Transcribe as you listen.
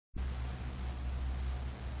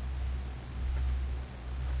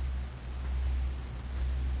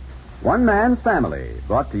One Man's Family,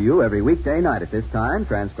 brought to you every weekday night at this time,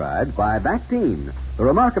 transcribed by Bactine, the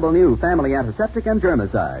remarkable new family antiseptic and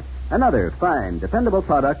germicide. Another fine, dependable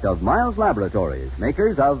product of Miles Laboratories,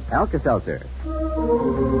 makers of Alka-Seltzer.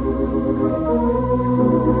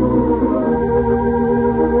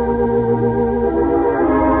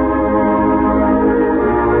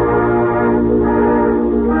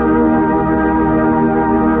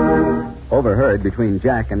 Overheard between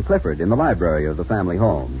Jack and Clifford in the library of the family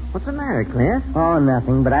home. What's the matter, Cliff? Oh,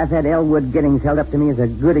 nothing, but I've had Elwood Giddings held up to me as a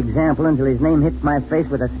good example until his name hits my face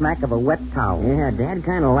with a smack of a wet towel. Yeah, Dad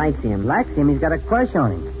kind of likes him. Likes him? He's got a crush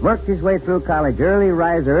on him. Worked his way through college, early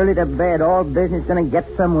riser, early to bed, all business, gonna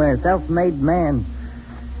get somewhere, self-made man.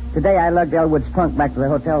 Today I lugged Elwood's trunk back to the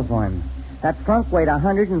hotel for him. That trunk weighed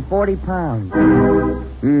 140 pounds.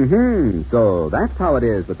 So that's how it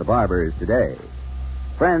is with the barbers today.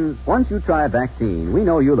 Friends, once you try Bactine, we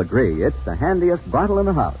know you'll agree it's the handiest bottle in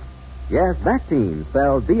the house. Yes, Bactine,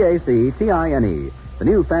 spelled B-078-C09, the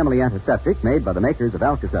new family antiseptic made by the makers of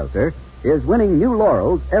Alka-Seltzer, is winning new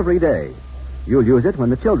laurels every day. You'll use it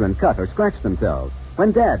when the children cut or scratch themselves,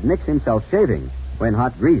 when Dad nicks himself shaving, when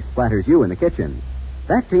hot grease splatters you in the kitchen.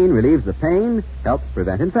 Bactine relieves the pain, helps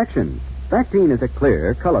prevent infection. Bactine is a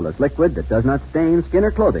clear, colorless liquid that does not stain skin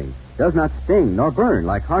or clothing, does not sting nor burn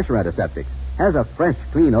like harsher antiseptics, has a fresh,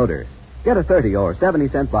 clean odor. Get a 30 or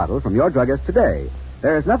 70-cent bottle from your druggist today.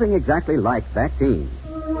 There is nothing exactly like Bactine.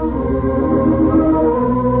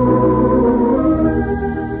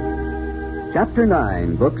 Chapter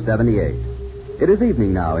 9, Book 78. It is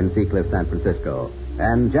evening now in Seacliff, San Francisco,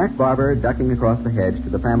 and Jack Barber, ducking across the hedge to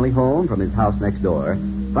the family home from his house next door,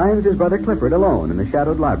 finds his brother Clifford alone in the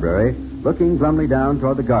shadowed library, looking glumly down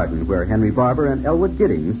toward the garden where Henry Barber and Elwood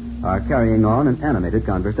Giddings are carrying on an animated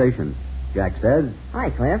conversation. Jack says, Hi,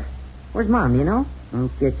 Cliff. Where's Mom, do you know? In the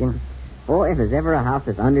kitchen. Boy, if there's ever a house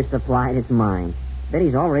that's undersupplied, it's mine.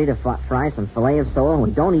 Betty's all ready to fry some filet of sole, and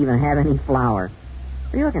we don't even have any flour.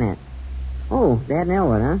 What are you looking at? Oh, Dad and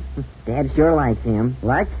Elwood, huh? Dad sure likes him.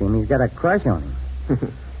 Likes him? He's got a crush on him.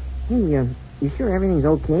 Hey, you sure everything's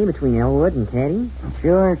okay between Elwood and Teddy?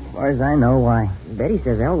 Sure, as far as I know. Why? Betty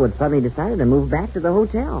says Elwood suddenly decided to move back to the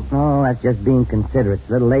hotel. Oh, that's just being considerate. It's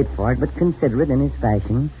a little late for it, but considerate in his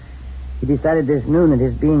fashion. He decided this noon that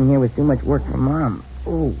his being here was too much work for Mom.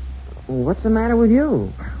 Oh, what's the matter with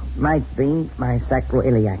you? Might be my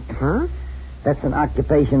sacroiliac. Huh? That's an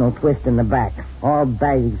occupational twist in the back. All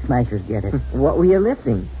bag smashers get it. What were you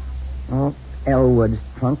lifting? Oh, Elwood's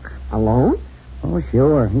trunk. Alone? Oh,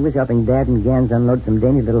 sure. He was helping Dad and Gans unload some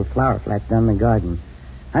dainty little flower flats down the garden.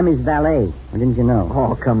 I'm his valet. Didn't you know?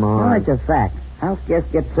 Oh, come on. Well, it's a fact. House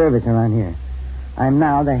guests get service around here. I'm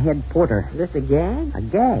now the head porter. Is this a gag? A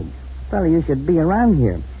gag? Fella, you should be around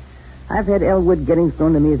here. I've had Elwood Giddings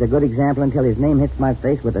thrown to me as a good example until his name hits my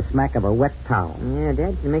face with a smack of a wet towel. Yeah,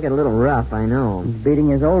 Dad can make it a little rough, I know. He's beating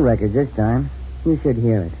his old records this time. You should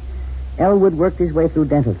hear it. Elwood worked his way through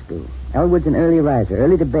dental school. Elwood's an early riser,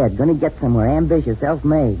 early to bed, going to get somewhere, ambitious,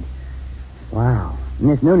 self-made. Wow. And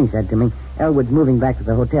this noon he said to me, Elwood's moving back to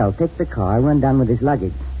the hotel. Take the car, run down with his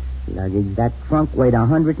luggage. Luggage, that trunk weighed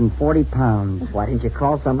 140 pounds. Why didn't you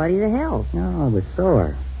call somebody to help? No, I was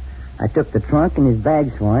sore. I took the trunk and his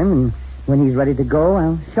bags for him, and when he's ready to go,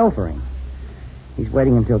 I'll chauffeur him. He's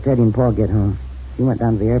waiting until Teddy and Paul get home. She went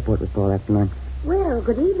down to the airport with Paul after lunch. Well,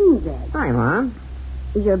 good evening, Jack. Hi, Mom.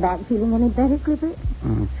 Is your back feeling any better, Clifford?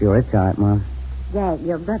 Sure, it's all right, Mom. Jack,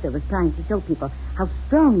 your brother was trying to show people how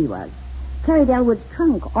strong he was. Carried Elwood's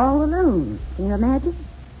trunk all alone. Can you imagine?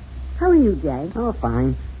 How are you, Jack? Oh,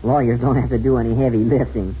 fine. Lawyers don't have to do any heavy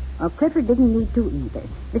lifting. Well, Clifford didn't need to either.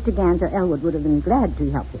 Mr. Gans or Elwood would have been glad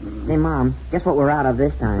to help him. Say, Mom, guess what we're out of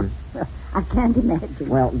this time? Well, I can't imagine.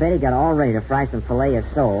 Well, Betty got all ready to fry some filet of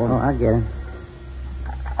sole. Oh, I'll get it.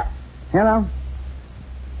 Hello?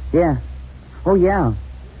 Yeah. Oh, yeah.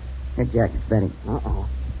 Here, Jack, it's Betty. Uh-oh.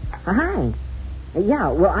 Hi.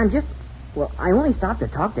 Yeah, well, I only stopped to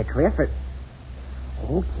talk to Clifford.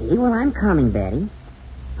 Okay, well, I'm coming, Betty.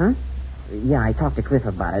 Huh? Yeah, I talked to Cliff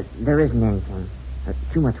about it. There isn't anything.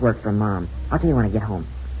 Too much work for Mom. I'll tell you when I get home.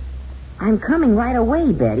 I'm coming right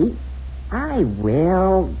away, Betty. I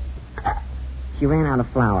will. She ran out of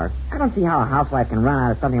flour. I don't see how a housewife can run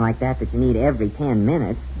out of something like that you need every 10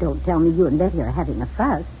 minutes. Don't tell me you and Betty are having a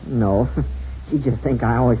fuss. No. She just think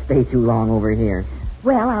I always stay too long over here.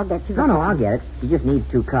 Well, I'll get you. No, I'll get it. She just needs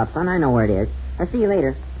 2 cups, and I know where it is. I'll see you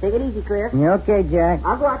later. Take it easy, Cliff. You okay, Jack?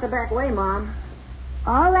 I'll go out the back way, Mom.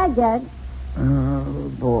 All right, Jack.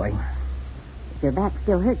 Oh, boy. If your back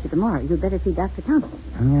still hurts you tomorrow, you'd better see Dr. Thompson.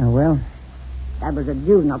 Yeah, well. That was a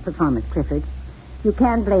juvenile performance, Clifford. You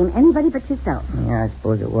can't blame anybody but yourself. Yeah, I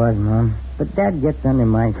suppose it was, Mom. But Dad gets under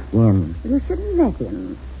my skin. You shouldn't let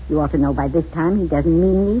him. You ought to know by this time he doesn't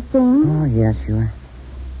mean these things. Oh, yeah, sure.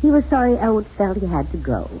 He was sorry Elwood felt he had to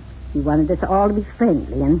go. He wanted us all to be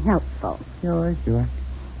friendly and helpful. Sure.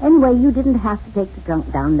 Anyway, you didn't have to take the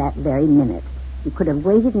trunk down that very minute. You could have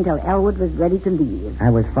waited until Elwood was ready to leave. I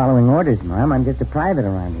was following orders, Mom. I'm just a private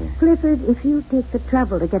around here. Clifford, if you take the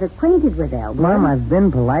trouble to get acquainted with Elwood... Mom, I've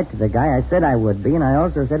been polite to the guy. I said I would be, and I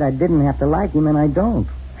also said I didn't have to like him, and I don't.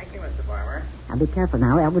 Thank you, Mr. Barber. Now, be careful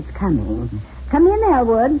now. Elwood's coming. Come in,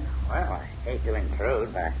 Elwood. Well, I hate to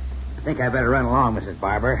intrude, but I think I better run along, Mrs.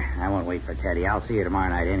 Barber. I won't wait for Teddy. I'll see you tomorrow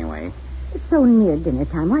night anyway. It's so near dinner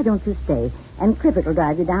time. Why don't you stay? And Clifford will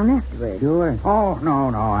drive you down afterwards. Sure. Oh, no.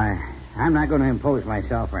 I'm not going to impose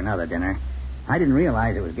myself for another dinner. I didn't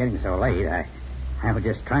realize it was getting so late. I was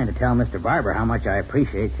just trying to tell Mr. Barber how much I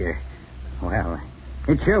appreciate your... Well,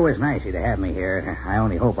 it sure was nice of you to have me here. I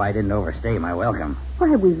only hope I didn't overstay my welcome.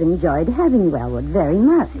 Why, we've enjoyed having you, Elwood, very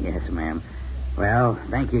much. Yes, ma'am. Well,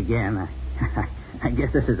 thank you again. I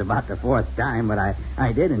guess this is about the fourth time, but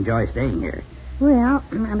I did enjoy staying here. Well,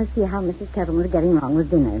 I must see how Mrs. Kettleman is getting along with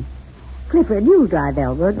dinner. Clifford, you drive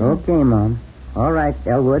Elwood. Okay, Mom. All right,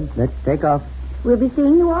 Elwood, let's take off. We'll be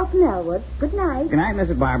seeing you often, Elwood. Good night. Good night,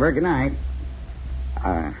 Mrs. Barber. Good night.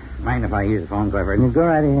 Mind if I use the phone, Clifford? You go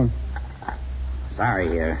right ahead. Sorry,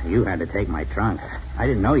 you had to take my trunk. I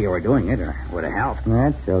didn't know you were doing it, or it would have helped.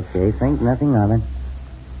 That's okay. Think nothing of it.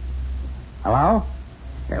 Hello?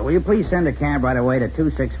 Will you please send a cab right away to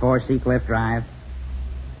 264 Seacliff Drive?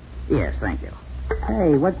 Yes, thank you.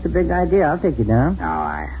 Hey, what's the big idea? I'll take you down. No,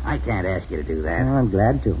 I can't ask you to do that. Oh, I'm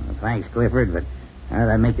glad to. Well, thanks, Clifford, but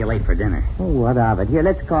that'd make you late for dinner. Oh, what of it? Here,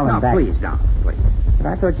 let's call him No, back. please don't. Please. But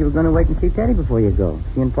I thought you were going to wait and see Teddy before you go.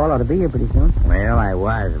 She and Paul ought to be here pretty soon. Well, I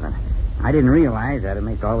was, but I didn't realize that'd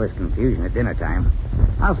make all this confusion at dinner time.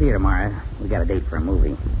 I'll see you tomorrow. We got a date for a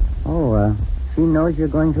movie. Oh, she knows you're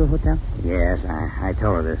going to a hotel? Yes, I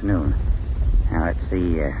told her this noon. Now, let's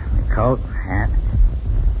see. The coat, hat.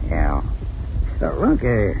 Yeah. Look,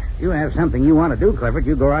 you have something you want to do, Clifford.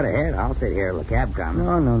 You go right ahead. I'll sit here till the cab comes.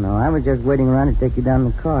 No. I was just waiting around to take you down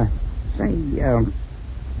in the car. Say,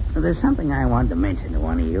 there's something I wanted to mention to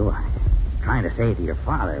one of you. I'm trying to say it to your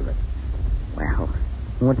father, but, well...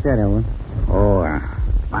 What's that, Elwood? Oh,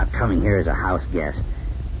 about coming here as a house guest.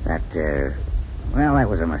 That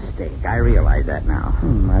was a mistake. I realize that now.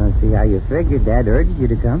 I don't see how you figured. Dad urged you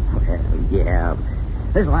to come. Well, yeah.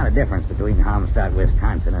 There's a lot of difference between Homestead,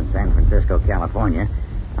 Wisconsin, and San Francisco, California.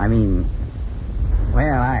 I mean,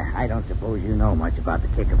 well, I don't suppose you know much about the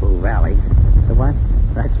Kickapoo Valley. The what?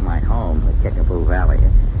 That's my home, the Kickapoo Valley.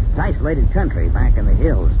 It's isolated country back in the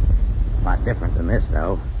hills. A lot different than this,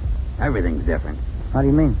 though. Everything's different. How do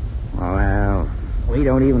you mean? Well, we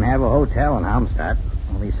don't even have a hotel in Homestead.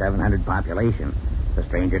 Only 700 population. If a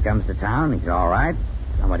stranger comes to town, he's all right.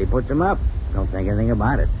 Somebody puts him up. Don't think anything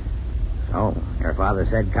about it. So, your father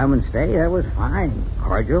said come and stay. That was fine.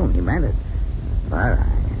 Cordial, he meant it. But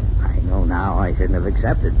I know now I shouldn't have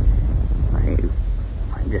accepted.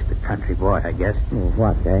 I'm just a country boy, I guess. Well,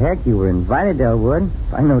 what the heck? You were invited, Elwood.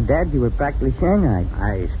 If I know Dad, you were practically Shanghai.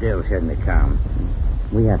 I still shouldn't have come.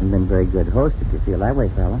 We haven't been very good hosts, if you feel that way,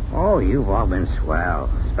 fella. Oh, you've all been swell.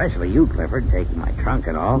 Especially you, Clifford, taking my trunk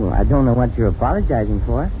and all. Well, I don't know what you're apologizing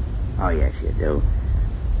for. Oh, yes, you do.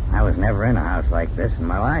 I was never in a house like this in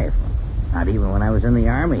my life. Not even when I was in the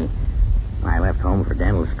Army. When I left home for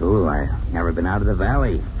dental school, I never been out of the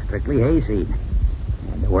valley. Strictly hayseed.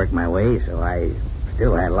 I had to work my way, so I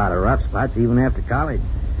still had a lot of rough spots even after college.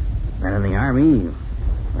 Then in the Army,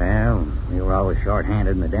 well, we were always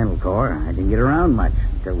short-handed in the dental corps. I didn't get around much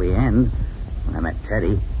until the end, when I met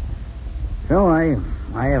Teddy. So I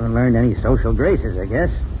haven't learned any social graces, I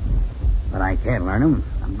guess. But I can't learn them.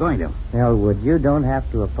 I'm going to. Elwood, you don't have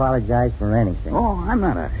to apologize for anything. Oh, I'm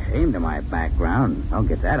not ashamed of my background. Don't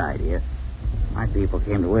get that idea. My people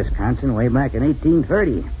came to Wisconsin way back in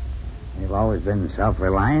 1830. They've always been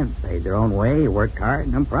self-reliant, paid their own way, worked hard,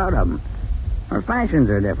 and I'm proud of them. Our fashions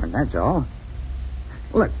are different, that's all.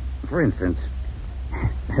 Look, for instance,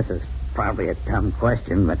 this is probably a dumb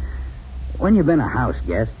question, but when you've been a house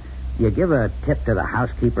guest, do you give a tip to the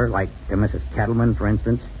housekeeper, like to Mrs. Kettleman, for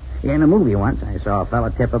instance? In a movie once, I saw a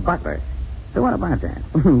fella tip a butler. So what about that?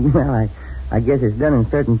 Well, I guess it's done in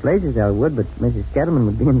certain places, Elwood, but Mrs. Kettleman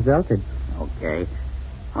would be insulted. Okay.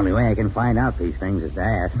 Only way I can find out these things is to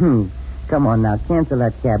ask. Come on now, cancel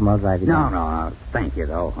that cab and I'll drive you down. No. Thank you,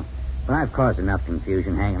 though. But I've caused enough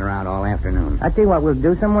confusion hanging around all afternoon. I tell you what we'll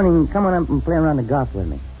do. Some morning, come on up and play around the golf with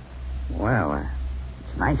me. Well,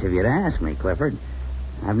 it's nice of you to ask me, Clifford.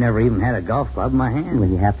 I've never even had a golf club in my hand. Well,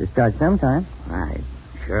 you have to start sometime. I'd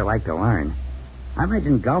sure like to learn. I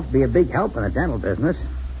imagine golf'd be a big help in the dental business.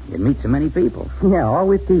 You'd meet so many people. Yeah, all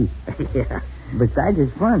with teeth. Yeah. Besides,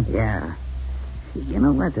 it's fun. Yeah. You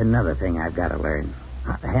know, that's another thing I've got to learn.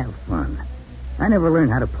 How to have fun. I never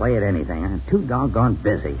learned how to play at anything. I'm too doggone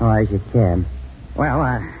busy. Oh, as you can. Well,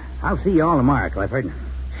 I'll see you all tomorrow, Clifford.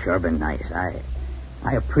 Sure been nice. I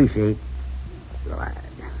appreciate... Well,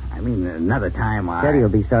 I mean, another time Teddy will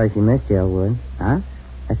be sorry she missed you, Elwood. Huh?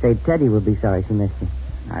 I say Teddy will be sorry she missed you.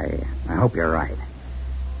 I hope you're right.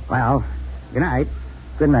 Well, good night.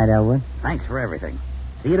 Good night, Elwood. Thanks for everything.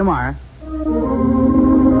 See you tomorrow.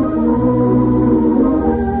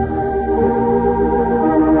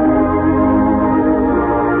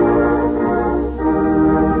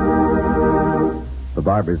 The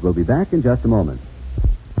Barbers will be back in just a moment.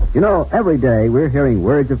 You know, every day we're hearing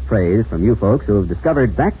words of praise from you folks who have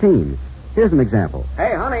discovered Bactine. Here's an example.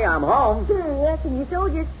 Hey, honey, I'm home. Yes, and you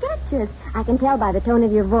sold your sketches. I can tell by the tone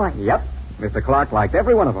of your voice. Yep. Mr. Clark liked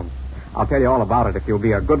every one of them. I'll tell you all about it if you'll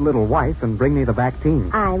be a good little wife and bring me the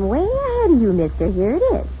Bactine. I'm way ahead of you, mister. Here it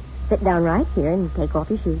is. Sit down right here and take off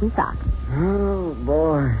your shoes and socks. Oh,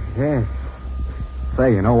 boy, yes.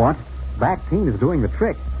 Say, you know what? Bactine is doing the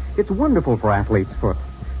trick. It's wonderful for athletes.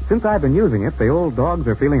 Since I've been using it, the old dogs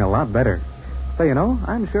are feeling a lot better. Say, you know,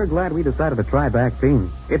 I'm sure glad we decided to try Bactine.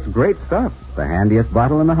 It's great stuff. The handiest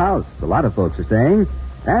bottle in the house, a lot of folks are saying.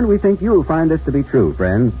 And we think you'll find this to be true,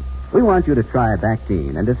 friends. We want you to try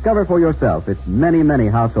Bactine and discover for yourself its many, many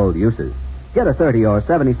household uses. Get a 30 or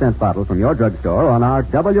 70-cent bottle from your drugstore on our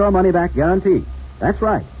double-your-money-back guarantee. That's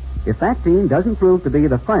right. If Bactine doesn't prove to be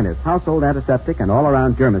the finest household antiseptic and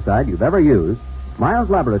all-around germicide you've ever used, Miles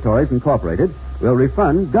Laboratories Incorporated will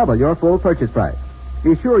refund double your full purchase price.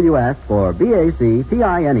 Be sure you ask for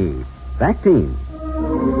Bactine. Bactine.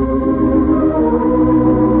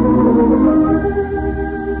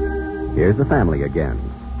 Here's the family again.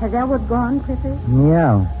 Has Elwood gone, Clifford?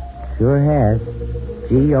 Yeah, sure has.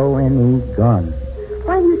 Gone, gone.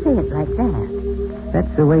 Why do you say it like that?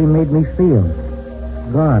 That's the way he made me feel.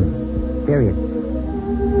 Gone. Period.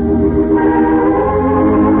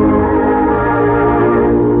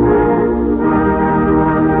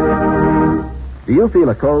 Do you feel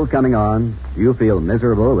a cold coming on? Do you feel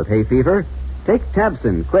miserable with hay fever? Take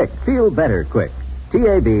Tabsin quick. Feel better quick.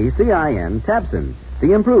 Tabcin, Tabsin,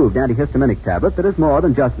 the improved antihistaminic tablet that is more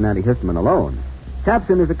than just an antihistamine alone.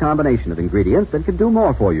 Tabsin is a combination of ingredients that can do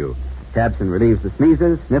more for you. Tabsin relieves the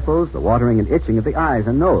sneezes, sniffles, the watering and itching of the eyes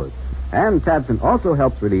and nose. And Tabsin also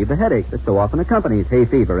helps relieve the headache that so often accompanies hay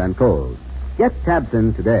fever and colds. Get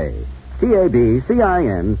Tabsin today.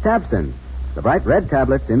 Tabcin, Tabsin. The bright red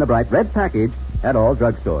tablets in the bright red package at all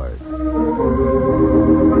drugstores.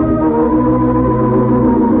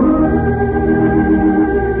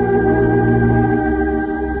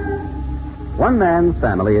 One Man's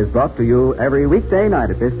Family is brought to you every weekday night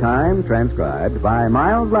at this time, transcribed by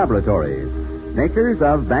Miles Laboratories, makers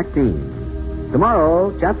of Bactine.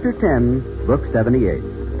 Tomorrow, Chapter 10, Book 78.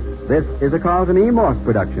 This is a Carlton E. Morse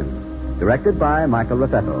production, directed by Michael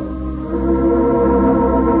Raffetto.